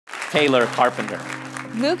tailor carpenter.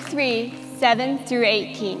 Luke 3, 7 through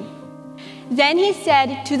 18. Then he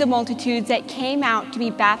said to the multitudes that came out to be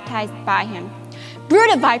baptized by him,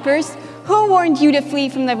 "Brood of vipers, who warned you to flee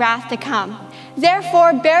from the wrath to come?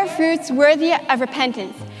 Therefore bear fruits worthy of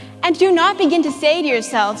repentance, and do not begin to say to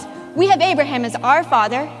yourselves, 'We have Abraham as our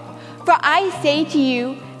father.' For I say to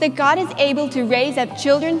you that God is able to raise up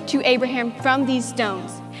children to Abraham from these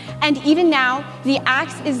stones. And even now the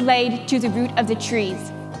axe is laid to the root of the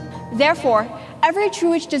trees. Therefore, every tree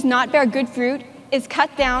which does not bear good fruit is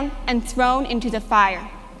cut down and thrown into the fire."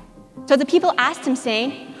 So the people asked him,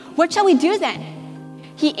 saying, "What shall we do then?"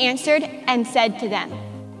 He answered and said to them,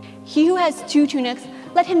 "He who has 2 tunics,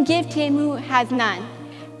 let him give to him who has none,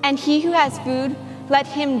 and he who has food, let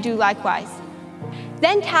him do likewise."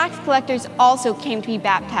 Then tax collectors also came to be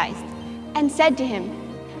baptized, and said to him,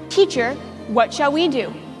 "Teacher, what shall we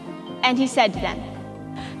do?" And he said to them,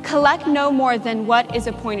 "Collect no more than what is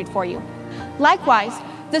appointed for you." Likewise,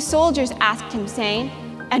 the soldiers asked him, saying,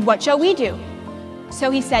 "And what shall we do?" So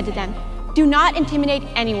he said to them, "Do not intimidate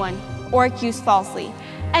anyone or accuse falsely,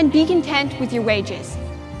 and be content with your wages."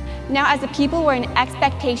 Now as the people were in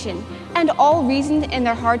expectation, and all reasoned in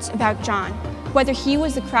their hearts about John, whether he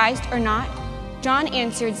was the Christ or not, John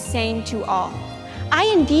answered, saying to all, "I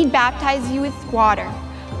indeed baptize you with water,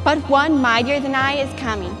 but one mightier than I is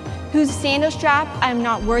coming, whose sandal strap I am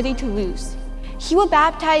not worthy to loose. He will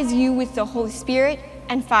baptize you with the Holy Spirit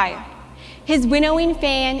and fire. His winnowing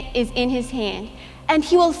fan is in his hand, and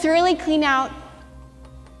he will thoroughly clean out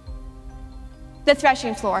the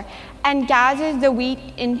threshing floor and gather the wheat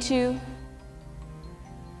into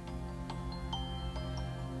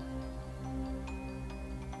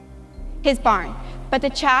his barn, but the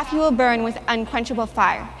chaff he will burn with unquenchable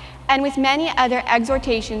fire." And with many other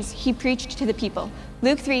exhortations he preached to the people.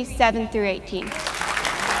 Luke 3, 7 through 18.